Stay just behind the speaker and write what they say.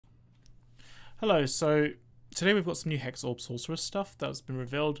Hello, so today we've got some new Hexaorb Sorceress stuff that's been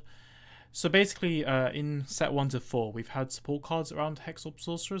revealed. So basically, in set 1 to 4, we've had support cards around Hexaorb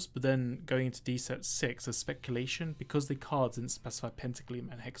Sorceress, but then going into D set 6, there's speculation, because the cards didn't specify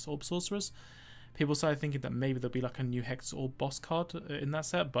Pentagleam and Hexaorb Sorceress, people started thinking that maybe there'll be like a new Hexaorb boss card in that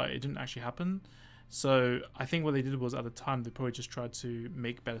set, but it didn't actually happen. So I think what they did was, at the time, they probably just tried to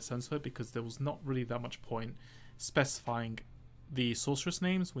make better sense of it, because there was not really that much point specifying the sorceress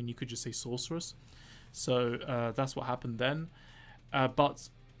names when you could just say sorceress. So that's what happened then. But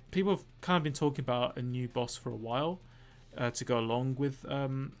people have kind of been talking about a new boss for a while to go along with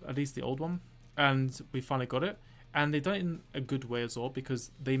at least the old one, and we finally got it. And they've done it in a good way as well,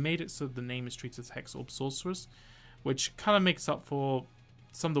 because they made it so the name is treated as Hexaorb Sorceress, which kind of makes up for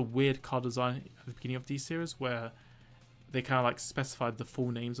some of the weird card design at the beginning of these series, where they kind of like specified the full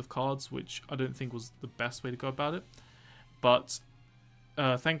names of cards, which I don't think was the best way to go about it. But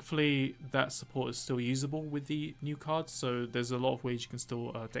thankfully that support is still usable with the new cards, so there's a lot of ways you can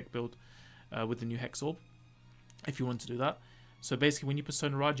still deck build with the new Hexaorb if you want to do that. So basically, when you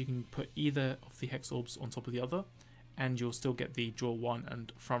Persona Ride, you can put either of the Hexaorbs on top of the other, and you'll still get the draw 1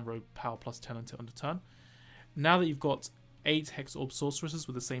 and front row power plus 10 until end of turn. Now that you've got 8 Hexaorb Sorceresses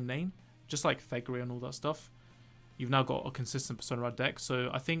with the same name, just like Thegri and all that stuff, you've now got a consistent Persona Ride deck.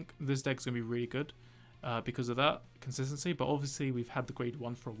 So I think this deck's going to be really good because of that consistency. But obviously, we've had the grade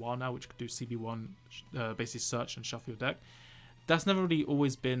 1 for a while now, which could do CB1, basically search and shuffle your deck. That's never really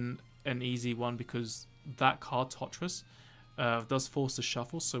always been an easy one, because that card, Torturous, does force the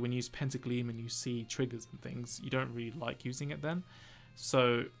shuffle. So when you use Pentagleam and you see triggers and things, you don't really like using it then.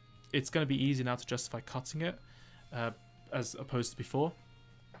 So it's going to be easy now to justify cutting it as opposed to before.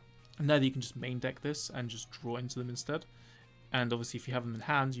 And now that you can just main deck this and just draw into them instead. And obviously, if you have them in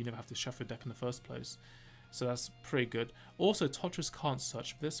hand, you never have to shuffle your deck in the first place. So that's pretty good. Also, Torturous can't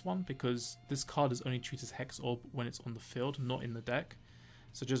search for this one, because this card is only treated as Hexaorb when it's on the field, not in the deck.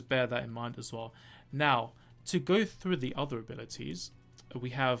 So just bear that in mind as well. Now, to go through the other abilities, we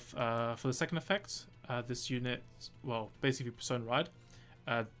have, for the second effect, this unit, well, basically Persona Ride,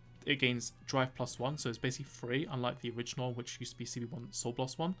 it gains Drive +1, so it's basically free, unlike the original, which used to be CB1 Soul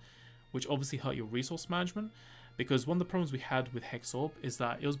Blast 1, which obviously hurt your resource management. Because one of the problems we had with Hexaorb is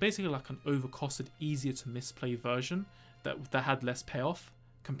that it was basically like an overcosted, easier to misplay version that had less payoff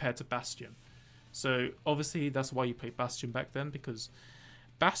compared to Bastion. So obviously that's why you played Bastion back then, because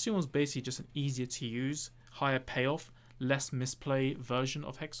Bastion was basically just an easier to use, higher payoff, less misplay version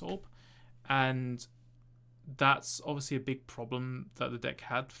of Hexaorb. And that's obviously a big problem that the deck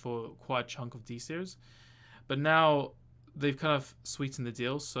had for quite a chunk of D-Series. But now they've kind of sweetened the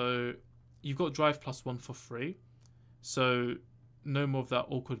deal, so you've got Drive +1 for free, so no more of that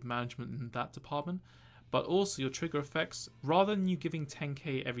awkward management in that department. But also your trigger effects, rather than you giving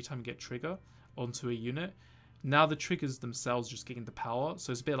 10k every time you get trigger onto a unit, now the triggers themselves just getting the power.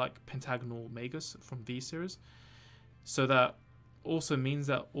 So it's a bit like Pentagonal Magus from V-Series. So that also means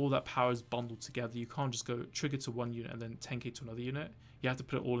that all that power is bundled together. You can't just go trigger to one unit and then 10k to another unit. You have to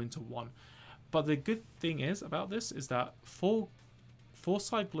put it all into one. But the good thing is about this is that for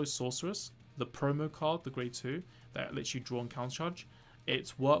Foresight Glow Sorceress, the promo card, the grade 2, that lets you draw and countercharge,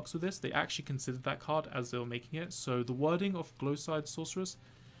 it works with this. They actually considered that card as they were making it. So the wording of Glowside Sorceress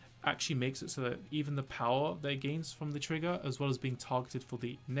actually makes it so that even the power that it gains from the trigger, as well as being targeted for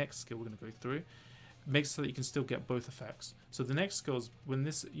the next skill we're going to go through, makes it so that you can still get both effects. So the next skill is when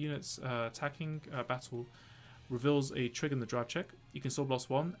this unit's attacking battle reveals a trigger in the drive check, you can Soul Blast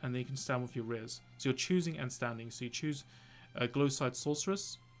 1, and then you can stand with your rears. So you're choosing and standing. So you choose Glowside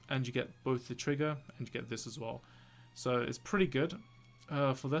Sorceress, and you get both the trigger, and you get this as well. So it's pretty good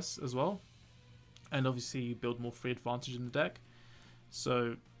for this as well. And obviously you build more free advantage in the deck.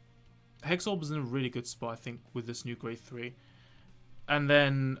 So Hexaorb is in a really good spot, I think, with this new grade 3. And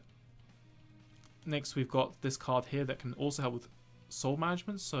then next we've got this card here that can also help with soul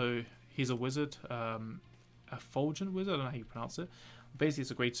management. So he's a wizard, a Fulgent wizard, I don't know how you pronounce it. Basically,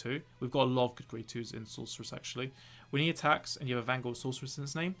 it's a grade 2. We've got a lot of good grade 2s in Sorceress, actually. When he attacks and you have a Vanguard Sorceress in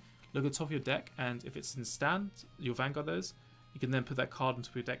his name, look at the top of your deck, and if it's in stand, your Vanguard is, you can then put that card into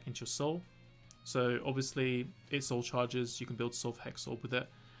your deck into your soul. So obviously, it soul charges, you can build Soul Hexaorb with it.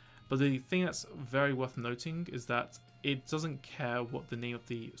 But the thing that's very worth noting is that it doesn't care what the name of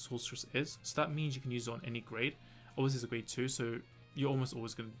the Sorceress is. So that means you can use it on any grade. Obviously, it's a grade 2, so you're almost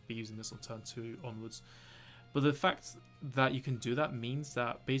always going to be using this on turn 2 onwards. But the fact that you can do that means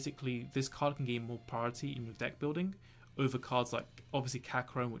that basically this card can gain more priority in your deck building over cards like obviously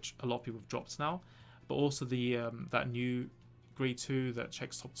Kakarone, which a lot of people have dropped now, but also the that new grade 2 that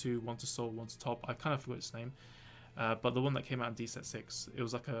checks top 2, 1 to soul, 1 to top. I kind of forgot its name, but the one that came out in D set 6, it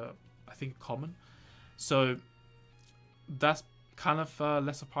was like a I think, common. So that's kind of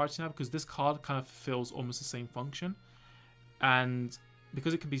less a priority now, because this card kind of fulfills almost the same function. And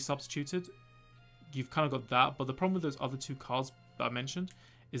because it can be substituted, you've kind of got that. But the problem with those other two cards that I mentioned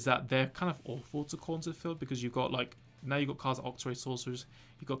is that they're kind of awful to call into the field, because you've got like, now you've got cards like Octray Sorceress,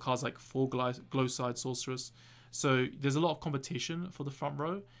 you've got cards like Glowside Sorceress. So there's a lot of competition for the front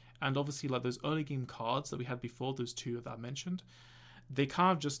row. And obviously, like those early game cards that we had before, those two that I mentioned, they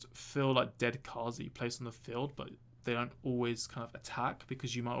kind of just feel like dead cards that you place on the field, but they don't always kind of attack,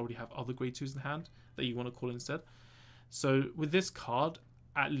 because you might already have other grade 2s in hand that you want to call instead. So with this card,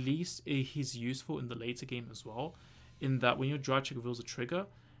 at least he's useful in the later game as well, in that when your drive check reveals a trigger,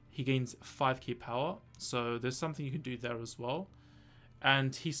 he gains 5k power, so there's something you can do there as well.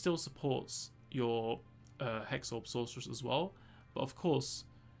 And he still supports your Hexaorb Sorceress as well, but of course,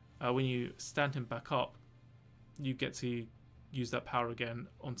 when you stand him back up, you get to use that power again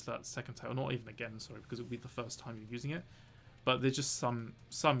onto that second tile. Not even again, sorry, because it will be the first time you're using it. But there's just some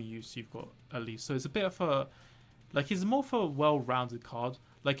use you've got at least. So it's a bit of a, like, he's more of a well-rounded card.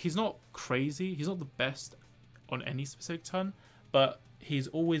 Like, he's not crazy. He's not the best on any specific turn, but he's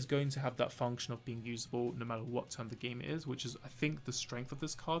always going to have that function of being usable no matter what turn the game is, which is, I think, the strength of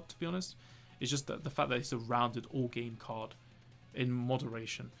this card, to be honest. It's just that the fact that it's a rounded all-game card in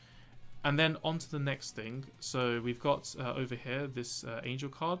moderation. And then on to the next thing. So we've got over here this Angel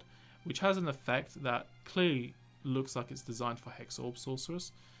card, which has an effect that clearly looks like it's designed for Hexaorb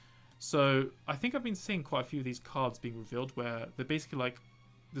Sorceress. So I think I've been seeing quite a few of these cards being revealed where they're basically like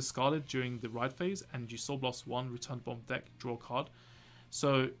discarded during the ride phase, and you Soul Blast 1, return to bottom deck, draw a card.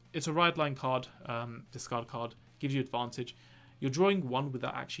 So it's a ride line card, discard card, gives you advantage. You're drawing 1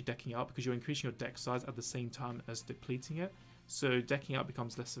 without actually decking out, because you're increasing your deck size at the same time as depleting it. So decking out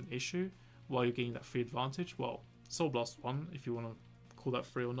becomes less of an issue while you're getting that free advantage. Well, Soul Blast 1, if you want to call that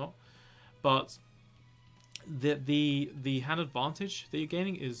free or not. But the hand advantage that you're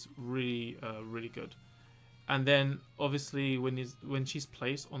gaining is really really good. And then obviously when she's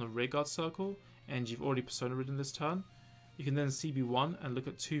placed on a rearguard circle and you've already persona ridden this turn, you can then CB1 and look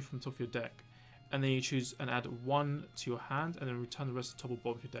at 2 from the top of your deck. And then you choose and add 1 to your hand and then return the rest to the top or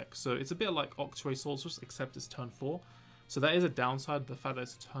bottom of your deck. So it's a bit like Octray Sorceress, except it's turn 4. So that is a downside, the fact that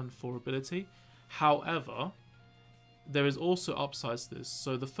it's a turn 4 ability. However, there is also upsides to this.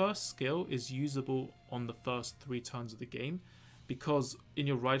 So the first skill is usable on the first 3 turns of the game, because in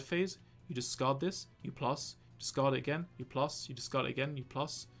your ride phase, you discard this, you plus, discard it again, you plus, you discard it again, you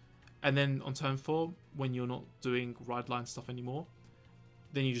plus. And then on turn 4, when you're not doing ride line stuff anymore,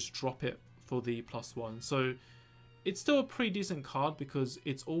 then you just drop it for the +1. So it's still a pretty decent card, because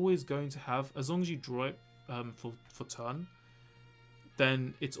it's always going to have, as long as you draw it for turn,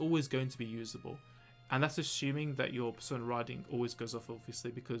 then it's always going to be usable. And that's assuming that your persona riding always goes off,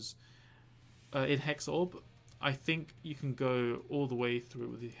 obviously, because in Hexaorb, I think you can go all the way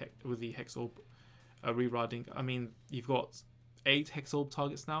through with the Hexaorb re-riding. I mean, you've got 8 Hexaorb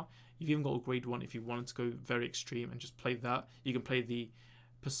targets now. You've even got a grade 1 if you wanted to go very extreme and just play that. You can play the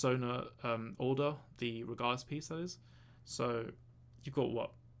Persona Order, the Regardless piece, that is. So you've got,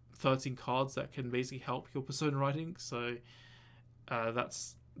 what, 13 cards that can basically help your persona riding. So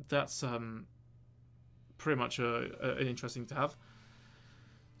that's pretty much an interesting to have.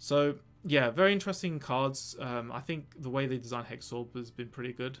 So yeah, very interesting cards. I think the way they design Hexaorb has been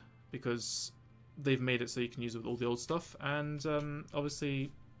pretty good, because they've made it so you can use it with all the old stuff, and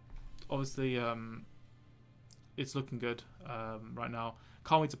obviously it's looking good right now.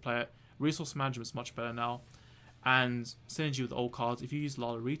 Can't wait to play it. Resource management is much better now, and synergy with old cards. If you use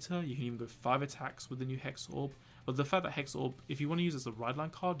Lala Rita, you can even go 5 attacks with the new Hexaorb. But the fact that Hexaorb, if you want to use it as a ride line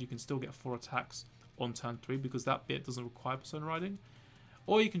card, you can still get 4 attacks on turn 3, because that bit doesn't require persona riding.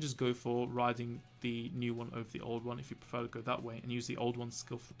 Or you can just go for riding the new one over the old one if you prefer to go that way, and use the old one's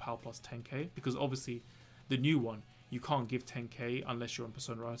skill for power plus 10k, because obviously the new one, you can't give 10k unless you're on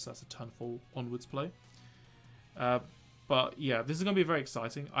persona ride, so that's a turn 4 onwards play. But yeah, this is going to be very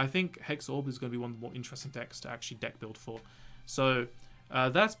exciting. I think Hexaorb is going to be one of the more interesting decks to actually deck build for. So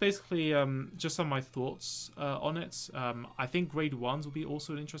that's basically just some of my thoughts on it. I think grade 1s will be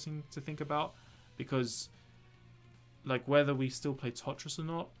also interesting to think about, because like whether we still play Totris or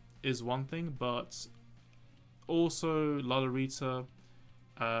not is one thing, but also Lala Rita,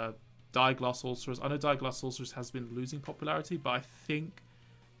 Diaglass Sorceress. I know Diaglass Sorceress has been losing popularity, but I think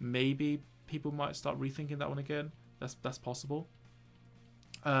maybe people might start rethinking that one again. That's possible.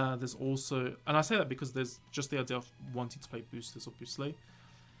 There's also, and I say that because there's just the idea of wanting to play boosters, obviously,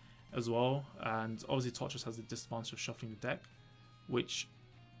 as well. And obviously Totris has the disadvantage of shuffling the deck, which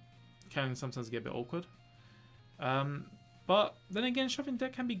can sometimes get a bit awkward. But then again, shuffling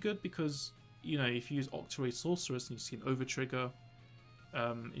deck can be good because, you know, if you use Octoroid Sorceress and you see an over trigger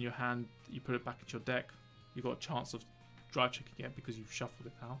in your hand, you put it back into your deck, you've got a chance of drive checking it because you've shuffled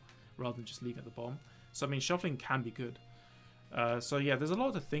it now, rather than just leaving it at the bottom. So I mean, shuffling can be good. So yeah, there's a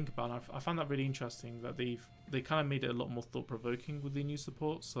lot to think about. I found that really interesting that they kind of made it a lot more thought-provoking with the new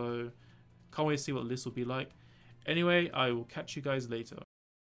support. So can't wait to see what this will be like. Anyway, I will catch you guys later.